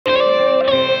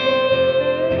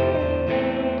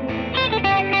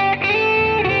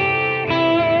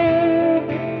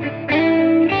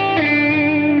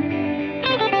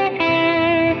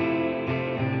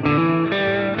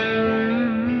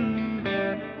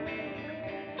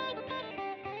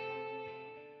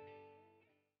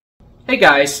Hey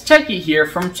guys, Techy here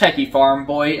from Techy Farm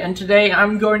Boy, and today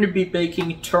I'm going to be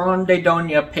baking Turrón De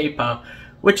Doña Pepa,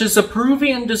 which is a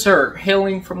Peruvian dessert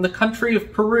hailing from the country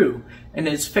of Peru, and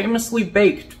is famously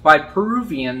baked by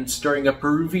Peruvians during a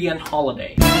Peruvian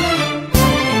holiday.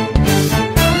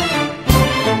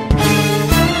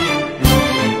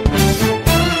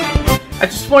 I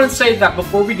just want to say that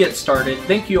before we get started,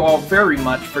 thank you all very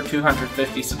much for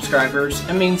 250 subscribers.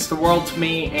 It means the world to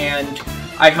me, and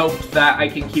I hope that I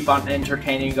can keep on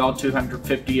entertaining all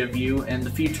 250 of you in the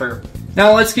future.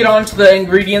 Now let's get on to the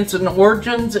ingredients and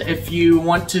origins. If you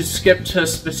want to skip to a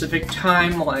specific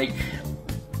time, like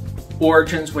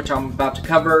origins, which I'm about to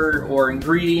cover, or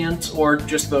ingredients, or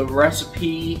just the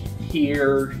recipe,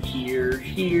 here,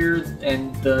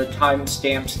 and the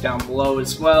timestamps down below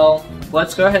as well.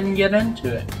 Let's go ahead and get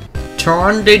into it.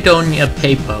 Turrón De Doña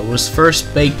Pepa was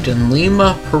first baked in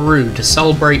Lima, Peru to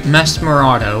celebrate Mes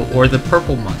Morado, or the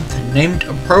Purple Month, named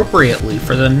appropriately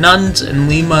for the nuns in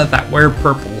Lima that wear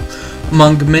purple,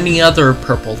 among many other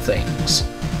purple things.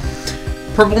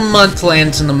 Purple Month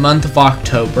lands in the month of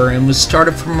October and was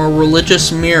started from a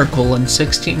religious miracle in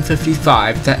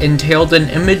 1655 that entailed an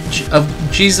image of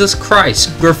Jesus Christ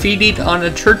graffitied on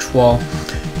a church wall,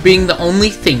 being the only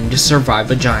thing to survive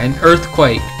a giant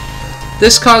earthquake.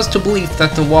 This caused a belief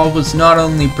that the wall was not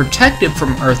only protected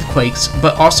from earthquakes,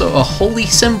 but also a holy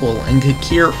symbol and could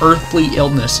cure earthly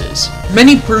illnesses.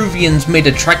 Many Peruvians made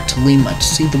a trek to Lima to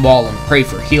see the wall and pray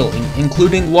for healing,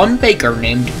 including one baker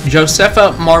named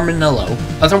Josefa Marmanillo,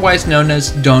 otherwise known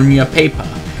as Doña Pepa.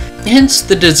 Hence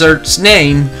the dessert's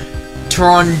name,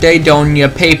 Turrón De Doña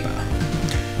Pepa.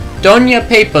 Doña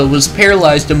Pepa was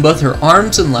paralyzed in both her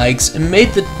arms and legs and made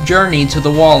the journey to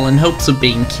the wall in hopes of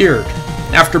being cured.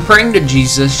 After praying to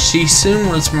Jesus, she soon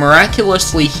was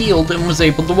miraculously healed and was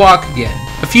able to walk again.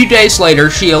 A few days later,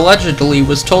 she allegedly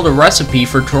was told a recipe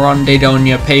for Turrón De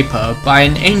Doña Pepa by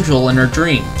an angel in her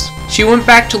dreams. She went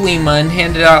back to Lima and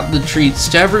handed out the treats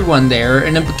to everyone there,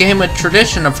 and it became a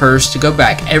tradition of hers to go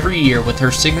back every year with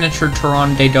her signature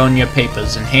Turrón De Doña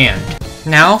Pepas in hand.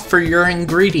 Now for your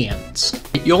ingredients.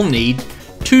 You'll need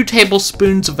 2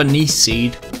 tablespoons of anise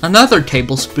seed, another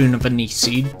tablespoon of anise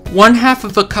seed, 1/2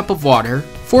 of a cup of water,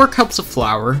 4 cups of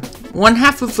flour,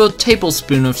 1/2 of a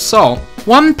tablespoon of salt,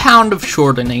 1 pound of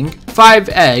shortening, 5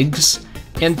 eggs,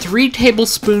 and 3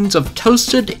 tablespoons of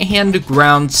toasted and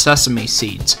ground sesame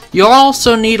seeds. You'll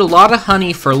also need a lot of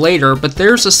honey for later, but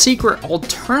there's a secret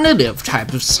alternative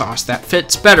type of sauce that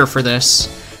fits better for this.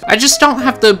 I just don't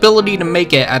have the ability to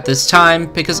make it at this time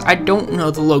because I don't know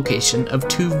the location of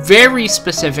 2 very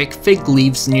specific fig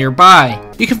leaves nearby.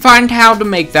 You can find how to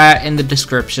make that in the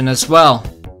description as well.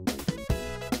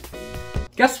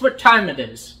 Guess what time it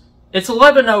is? It's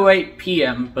 11:08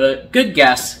 p.m., but good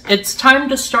guess. It's time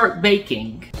to start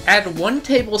baking. Add 1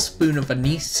 tablespoon of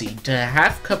anise seed to a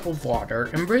 1/2 cup of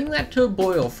water and bring that to a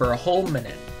boil for a whole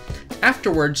minute.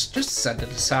 Afterwards, just set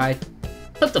it aside.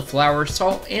 Put the flour,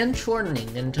 salt, and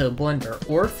shortening into a blender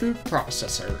or food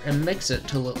processor and mix it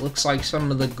till it looks like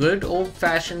some of the good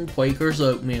old-fashioned Quaker's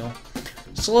oatmeal.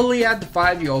 Slowly add the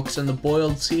 5 yolks and the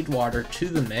boiled seed water to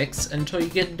the mix until you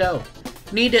get dough.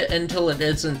 Knead it until it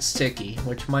isn't sticky,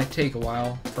 which might take a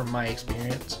while from my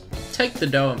experience. Take the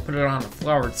dough and put it on a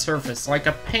floured surface like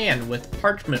a pan with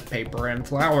parchment paper and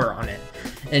flour on it,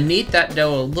 and knead that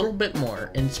dough a little bit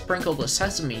more and sprinkle the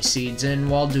sesame seeds in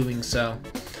while doing so.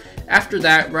 After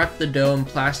that, wrap the dough in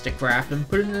plastic wrap and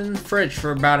put it in the fridge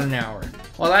for about an hour.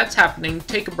 While that's happening,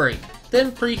 take a break.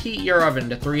 Then preheat your oven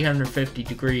to 350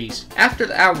 degrees. After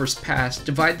the hours pass,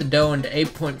 divide the dough into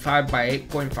 8.5 by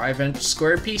 8.5 inch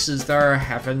square pieces that are a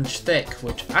 1/2 inch thick,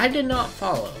 which I did not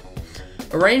follow.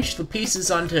 Arrange the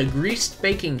pieces onto a greased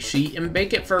baking sheet and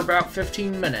bake it for about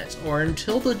 15 minutes, or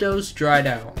until the dough's dried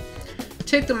out.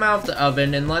 Take them out of the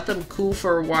oven and let them cool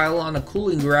for a while on a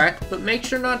cooling rack, but make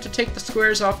sure not to take the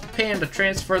squares off the pan to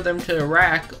transfer them to a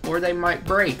rack, or they might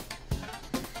break.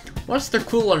 Once they're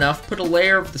cool enough, put a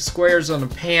layer of the squares on a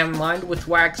pan lined with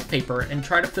wax paper and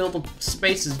try to fill the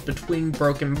spaces between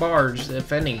broken bars,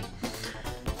 if any.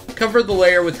 Cover the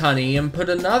layer with honey and put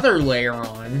another layer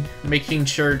on, making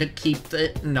sure to keep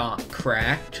it not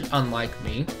cracked, unlike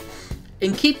me.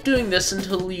 And keep doing this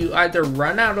until you either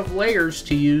run out of layers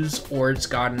to use or it's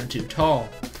gotten too tall.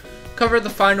 Cover the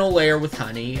final layer with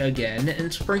honey again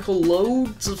and sprinkle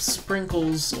loads of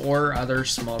sprinkles or other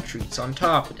small treats on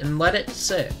top and let it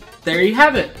sit. There you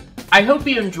have it. I hope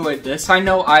you enjoyed this. I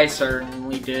know I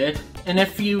certainly did. And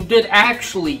if you did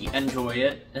actually enjoy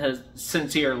it,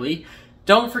 sincerely,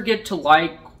 don't forget to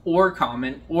like or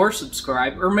comment or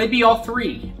subscribe, or maybe all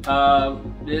 3.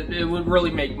 It would really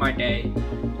make my day.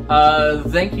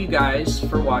 Thank you guys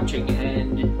for watching,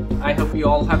 and I hope you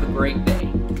all have a great day.